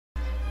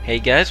Hey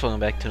guys,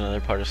 welcome back to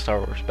another part of Star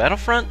Wars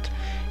Battlefront.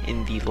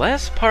 In the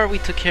last part we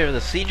took care of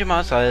the siege of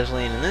Mos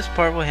Eisley, and in this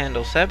part we'll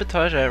handle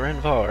Sabotage at Rhen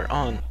Var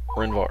on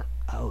Rhen Var.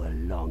 Our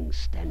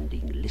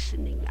long-standing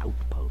listening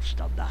outpost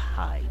of the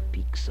high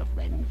peaks of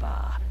Rhen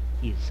Var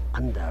is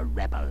under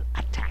rebel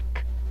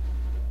attack.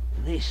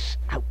 This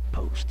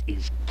outpost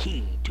is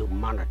key to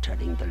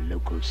monitoring the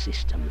local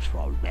systems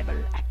for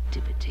rebel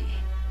activity.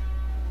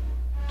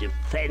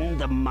 Defend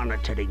the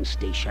monitoring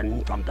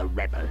station from the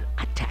rebel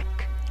attack.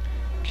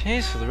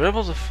 Okay, so the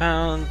rebels have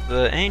found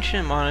the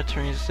ancient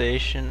monitoring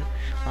station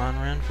on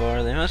Rhen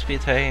Var. They must be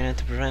attacking it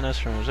to prevent us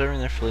from observing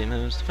their fleet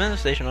moves. Defend the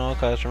station at all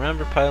costs.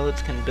 Remember,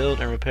 pilots can build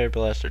and repair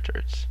blaster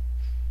turrets.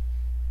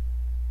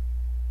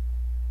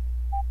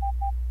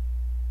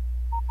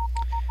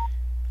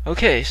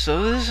 Okay,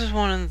 so this is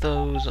one of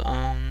those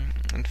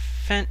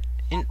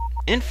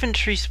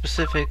infantry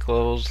specific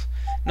levels.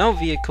 No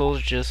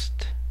vehicles,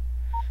 just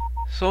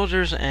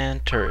soldiers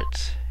and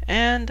turrets.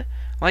 And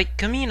like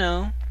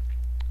Camino,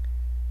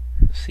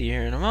 see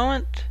here in a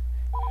moment,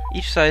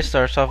 each side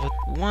starts off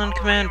with one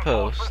command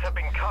post.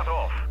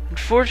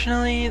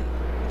 Unfortunately,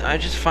 I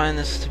just find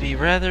this to be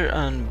rather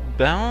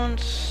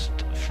unbalanced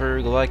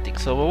for Galactic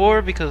Civil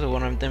War because of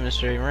what I'm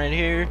demonstrating right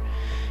here.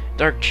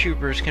 Dark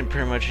Troopers can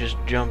pretty much just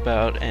jump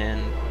out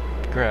and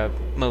grab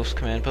most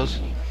command posts.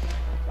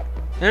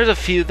 There's a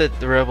few that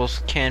the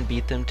rebels can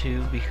beat them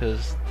to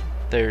because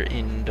they're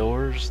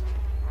indoors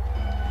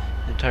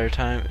the entire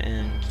time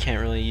and you can't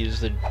really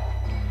use the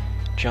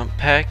jump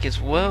pack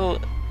as well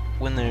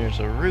when there's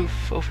a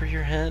roof over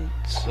your head,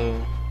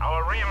 so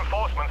our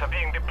reinforcements are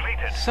being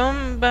depleted.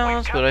 Some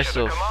balance, but I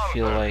still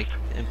feel like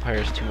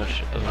Empire's too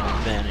much of an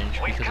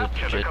advantage because of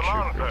jet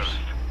troopers.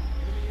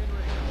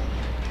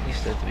 At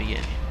least at the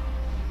beginning.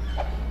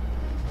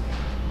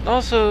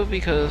 Also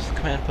because the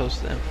command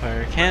post of the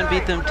Empire can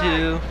beat them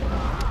to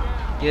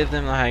give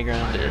them the high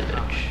ground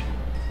edge.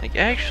 Like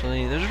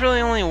actually, there's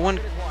really only one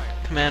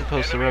command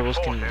post the rebels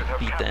can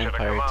beat the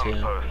Empire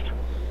to.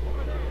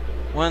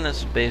 One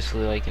that's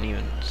basically like an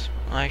even...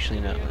 Actually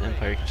no, the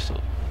Empire can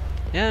still...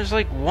 Yeah, there's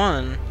like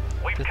one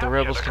that the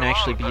rebels can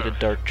actually beat a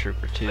Dark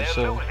Trooper too,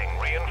 so...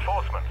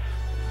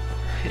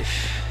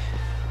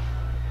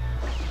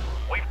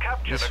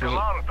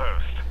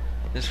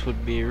 This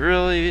would be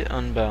really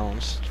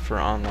unbalanced for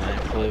online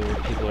play where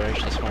people are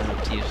actually smart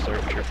enough to use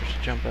Dark Troopers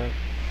to jump out.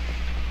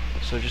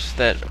 So just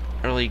that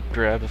early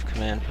grab of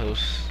command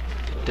posts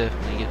could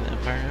definitely give the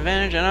Empire an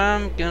advantage, and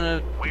I'm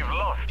gonna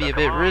be a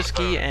bit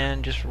risky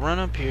and just run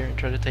up here and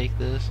try to take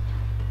this.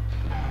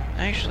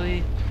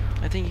 Actually,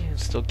 I think you can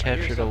still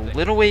capture it a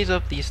little ways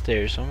up these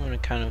stairs, so I'm gonna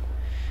kind of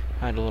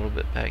hide a little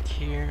bit back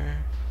here.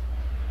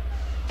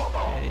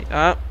 Okay,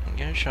 I'm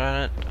getting shot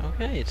at.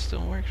 Okay, it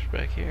still works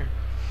back here.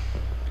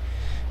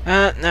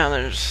 Now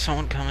there's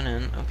someone coming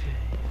in. Okay.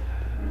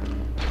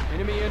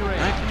 Enemy in range.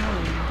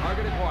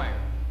 Target acquired.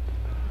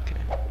 Okay.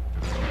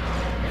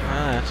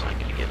 That's not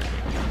gonna get it.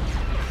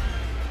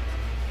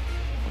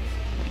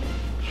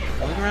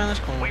 Look around this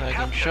corner without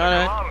getting shot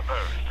at.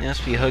 He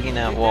must be hugging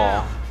that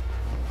wall.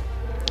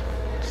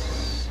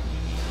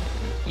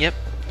 Yep.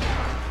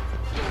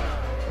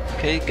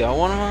 Okay, got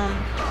one of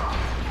them.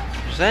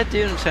 There's that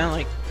dude and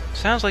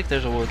sounds like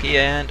there's a Wookiee,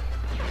 and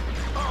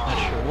not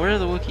sure where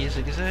the Wookiee is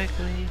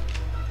exactly.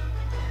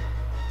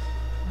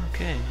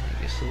 Okay,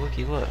 I guess the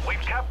Wookiee left. We've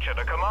captured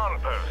a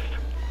command post.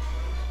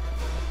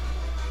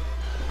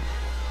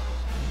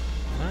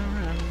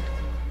 Well,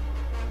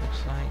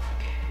 looks like.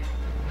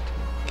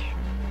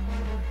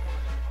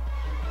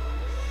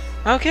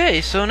 Okay,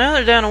 so now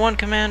they're down to one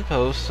command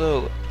post,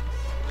 so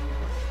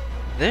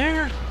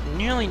they're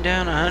nearly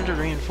down 100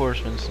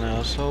 reinforcements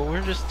now, so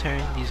we're just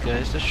tearing these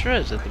guys to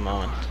shreds at the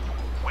moment.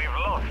 We've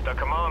lost a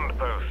command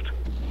post.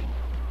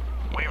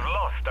 We've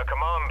lost a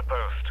command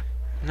post.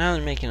 Now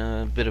they're making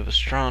a bit of a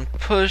strong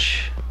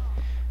push.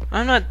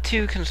 I'm not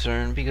too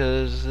concerned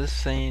because this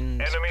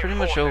thing's pretty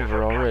much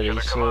over already,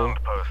 so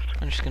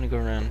I'm just gonna go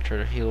around and try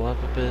to heal up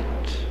a bit.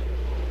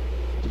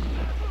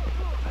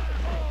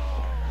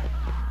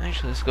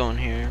 Actually, let's go in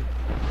here.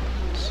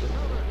 So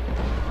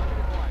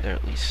they're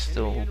at least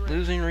still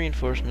losing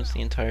reinforcements the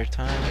entire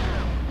time.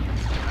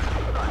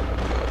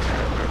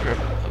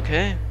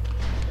 Okay.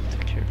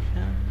 Take care of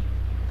him.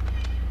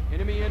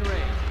 Enemy in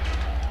range.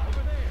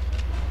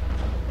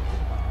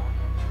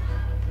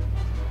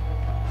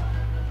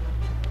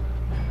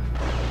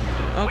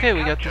 Okay,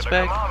 we got this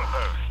back.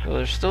 Well,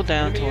 they're still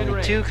down to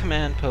only 2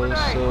 command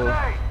posts, so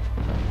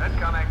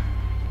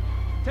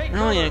we're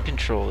really in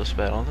control of this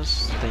battle.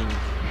 This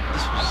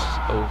was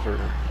over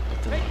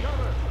within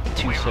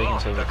 2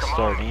 seconds of it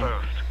starting.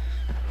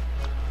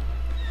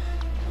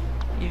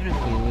 Even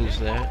if we lose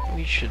that,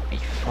 we should be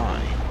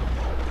fine.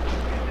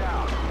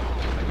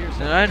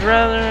 And I'd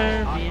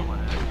rather be in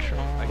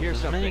control of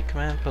as many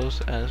command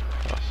posts as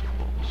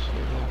possible.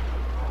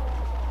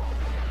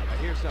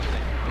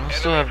 We'll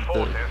still have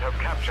the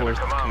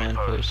 4th command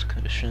post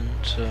cushion,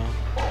 so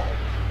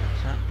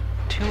it's not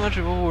too much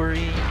of a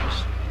worry.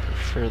 Just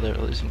prefer that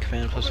we're losing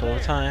command posts all the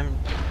time.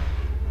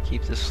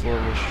 Keep this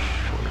level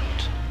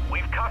short.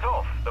 We've cut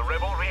off the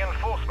rebel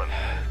reinforcements.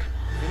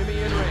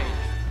 Enemy in range.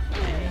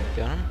 Okay,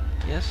 got him.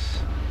 Yes.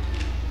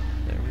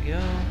 There we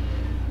go.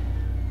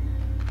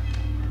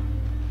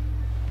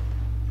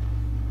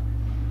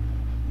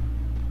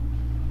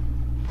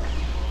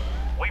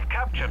 We've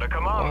captured a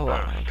command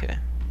Voila, post. okay.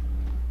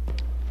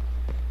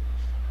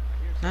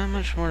 Not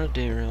much more to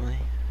do, really.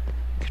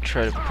 Could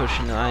try to push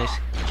in the ice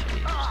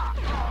caves.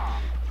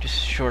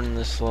 Just shorten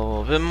this a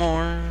little bit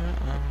more.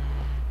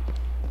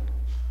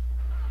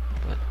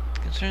 But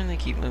considering they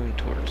keep moving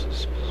towards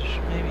this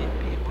position, maybe it'd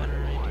be a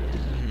better idea.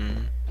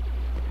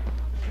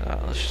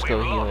 Let's just go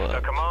We've heal lost a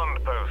up.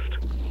 command post.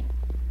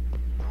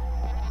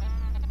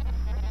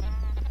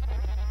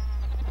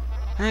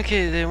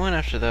 Okay, they went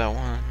after that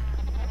one.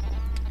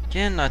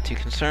 Again, not too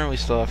concerned. We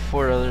still have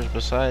 4 others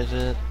besides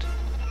it.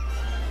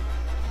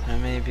 I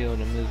may be able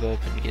to move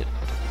up and get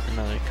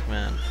another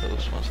command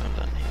post once I'm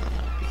done healing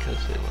up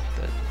because they look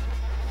dead.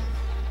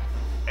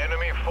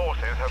 Enemy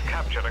forces have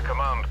captured a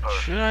command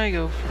post. Should I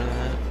go for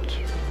that?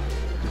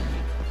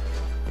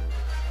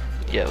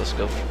 Yeah, let's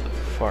go for the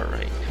far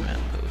right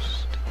command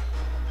post.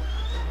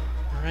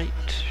 Right.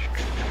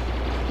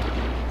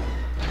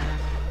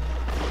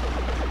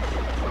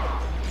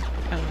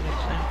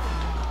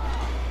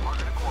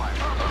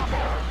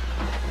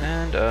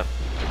 And up.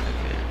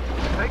 Okay.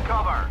 Take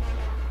cover.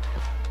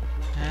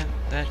 And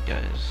that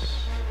guy's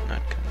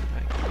not coming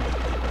back.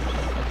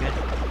 Okay.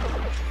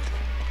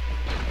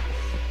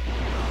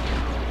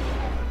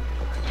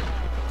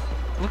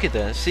 Look at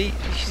that. See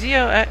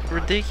how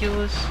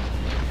ridiculous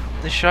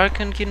the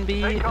shotgun can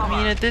be? I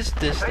mean, at this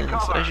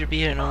distance, I should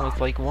be hitting him with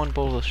like 1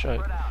 bolt of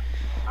shotgun.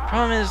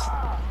 Problem is,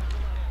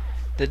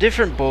 the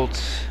different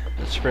bolts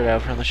that spread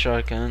out from the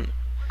shotgun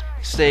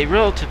stay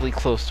relatively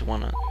close to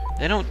one another.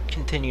 They don't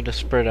continue to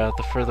spread out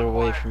the further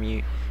away from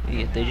you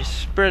get. They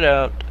just spread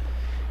out,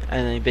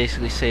 and they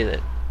basically stay that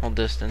whole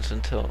distance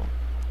until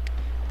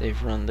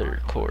they've run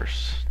their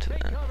course to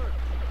them.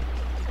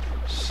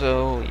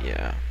 So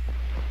yeah,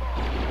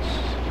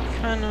 it's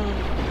kind of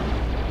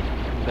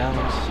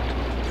balanced.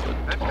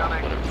 But whatever.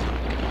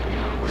 I'm not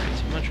gonna worry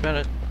too much about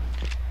it.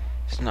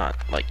 It's not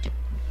like it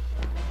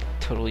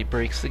totally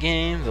breaks the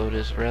game, though it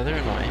is rather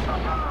annoying.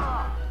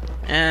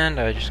 And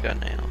I just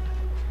got nailed.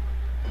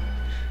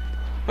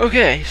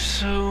 Okay,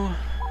 so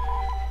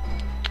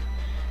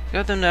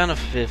got them down to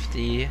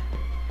 50,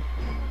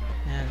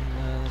 and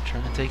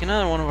trying to take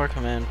another one of our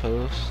command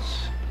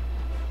posts.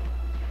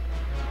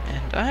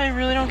 And I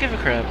really don't give a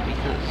crap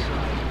because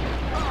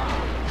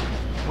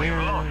we're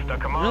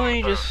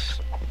really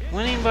just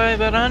winning by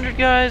about 100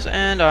 guys,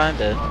 and I'm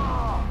dead.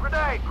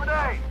 Grenade!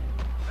 Grenade!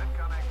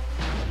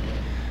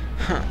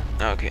 Huh.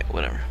 Okay,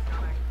 whatever.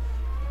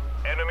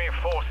 Enemy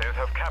forces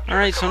have captured.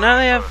 Alright, so now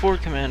they have 4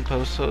 command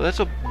posts, so that's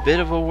a bit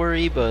of a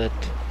worry, but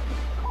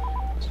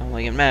it's not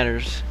like it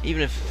matters.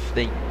 Even if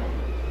they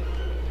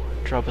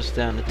drop us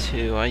down to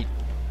 2, I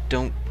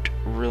don't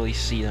really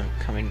see them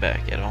coming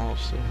back at all,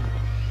 so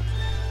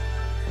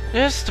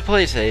just to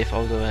play safe,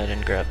 I'll go ahead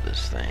and grab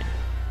this thing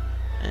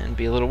and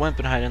be a little wimp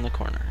and hide in the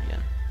corner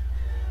again.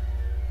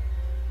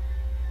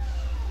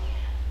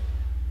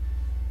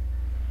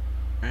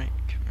 Alright,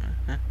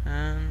 come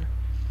on.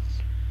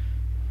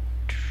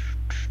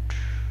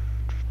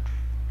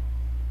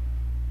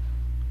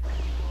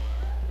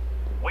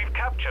 We've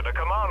captured a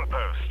command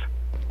post.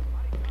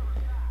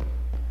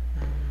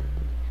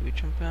 Can we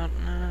jump out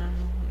now?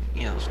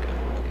 Yeah, let's go.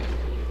 Okay.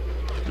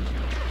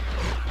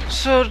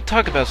 So, to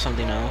talk about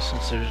something else,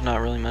 since there's not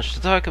really much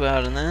to talk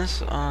about in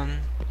this,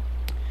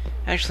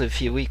 actually a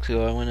few weeks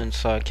ago I went and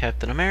saw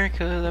Captain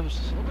America. That was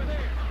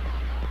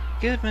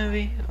a good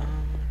movie.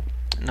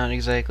 Not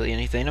exactly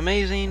anything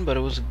amazing, but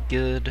it was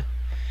good.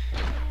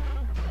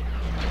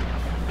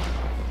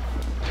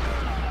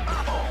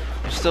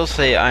 I still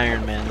say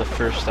Iron Man, the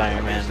first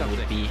Iron Man,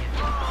 would be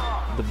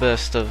the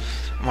best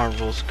of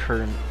Marvel's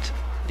current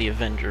The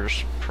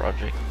Avengers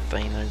project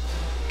thing they've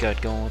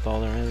got going with all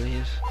their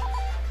movies.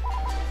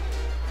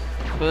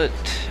 But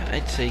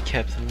I'd say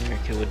Captain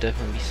America would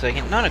definitely be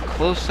second. Not a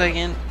close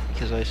second,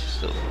 because I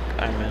still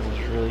think Iron Man was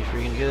really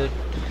freaking good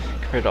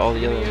compared to all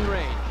the other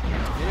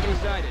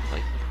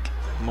like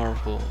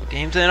Marvel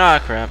games.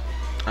 And crap,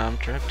 I'm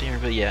trapped here,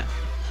 but yeah,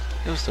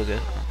 it was still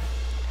good.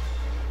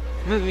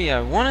 Movie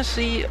I want to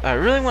see, I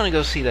really want to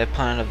go see that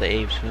Planet of the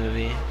Apes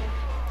movie.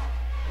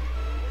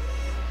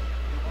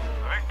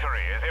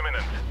 Victory is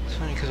imminent. It's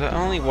funny because I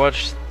only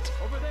watched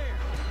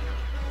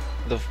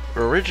the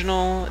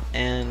original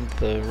and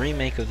the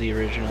remake of the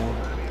original.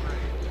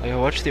 Like I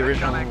watched the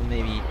original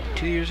maybe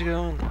 2 years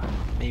ago, and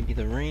maybe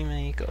the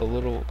remake a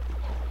little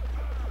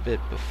bit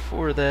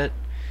before that.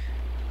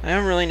 I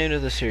am really new to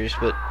the series,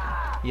 but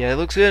yeah, it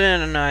looks good,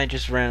 and I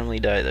just randomly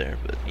die there.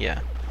 But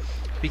yeah,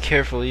 be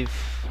careful.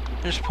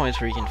 There's points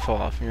where you can fall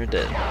off and you're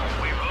dead.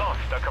 We've lost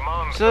a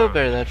command So post.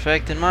 bear that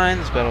fact in mind.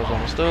 This battle's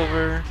almost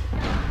over.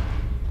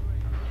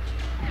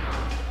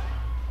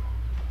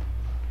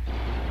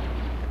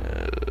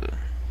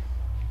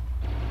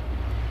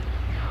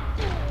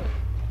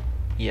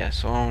 Yeah,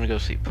 so I want to go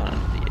see Planet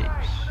of the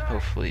Apes.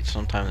 Hopefully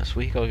sometime this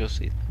week I'll go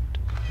see that.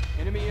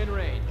 Enemy in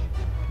range.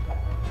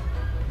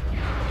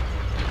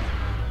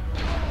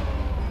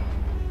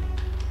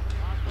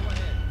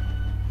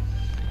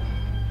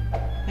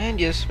 And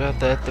yes, about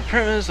that, the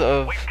premise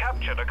of We've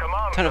captured a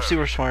command a ton of post.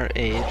 super smart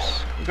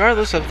apes,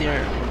 regardless of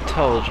their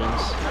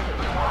intelligence,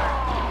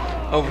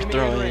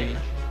 overthrowing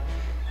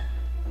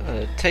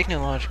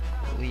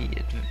technologically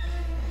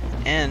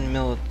and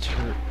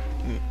military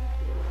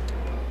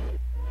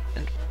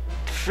and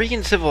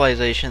freaking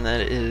civilization that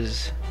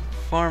is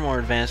far more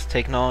advanced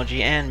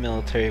technology and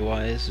military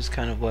wise is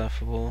kind of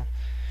laughable,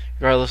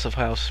 regardless of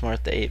how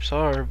smart the apes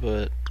are.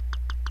 But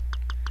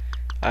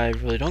I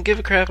really don't give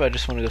a crap. I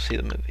just want to go see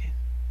the movie.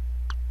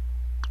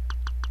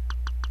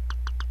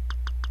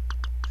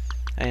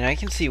 And I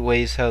can see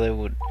ways how they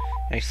would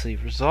actually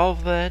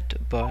resolve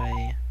that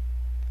by,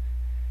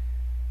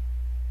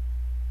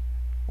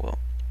 well,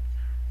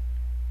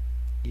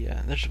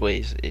 yeah, there's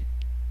ways. It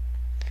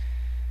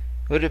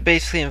would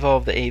basically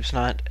involve the apes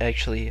not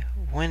actually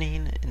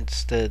winning.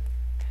 Instead,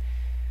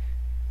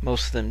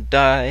 most of them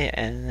die,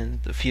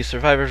 and the few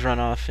survivors run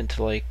off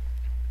into like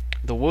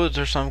the woods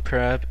or some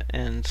crap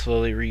and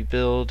slowly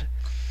rebuild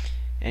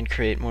and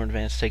create more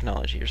advanced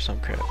technology or some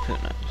crap. Who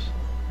knows?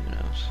 Who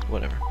knows?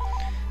 Whatever.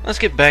 Let's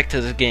get back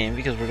to this game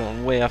because we're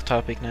going way off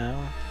topic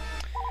now.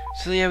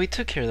 So yeah, we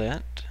took care of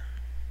that.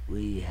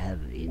 We have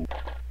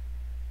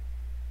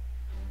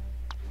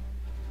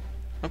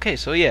Okay,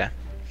 so yeah,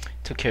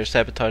 took care of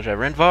Sabotage at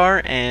Rhen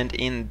Var, and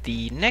in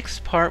the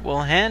next part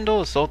we'll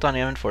handle Assault on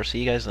Yavin 4.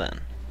 See you guys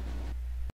then.